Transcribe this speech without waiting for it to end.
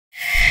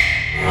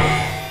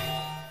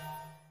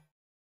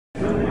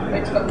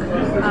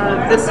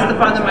This is the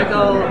Father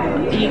Michael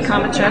E.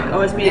 Komechack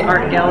O.S.B.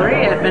 Art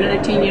Gallery at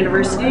Benedictine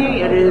University.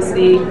 It is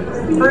the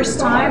first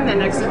time an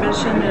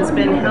exhibition has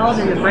been held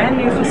in a brand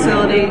new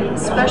facility,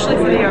 especially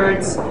for the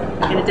arts,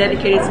 in a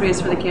dedicated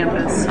space for the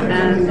campus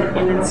and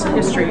in its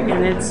history.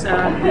 And it's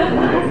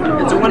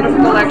a wonderful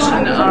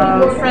collection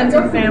of friends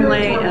and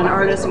family and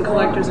artists and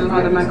collectors that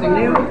Father Michael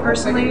knew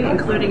personally,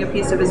 including a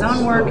piece of his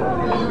own work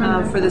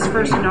for this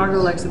first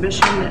inaugural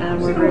exhibition.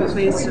 And we're very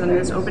pleased on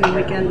this opening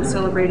weekend to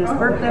celebrate his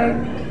birthday,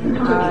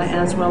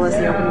 as well as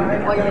the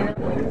opening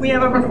weekend. We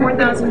have over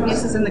 4,000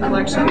 pieces in the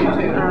collection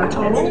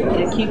total.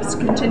 It keeps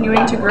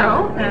continuing to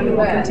grow and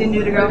will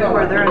continue to grow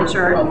further, I'm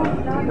sure.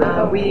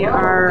 We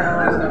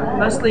are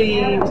mostly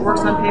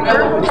works on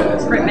paper.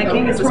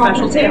 Printmaking is a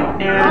specialty,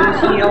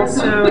 and he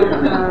also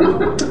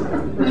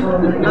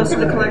most of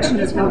the collection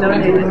has been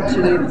donated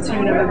to the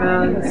tune of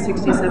about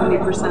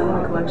 60–70%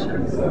 of the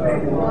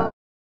collection.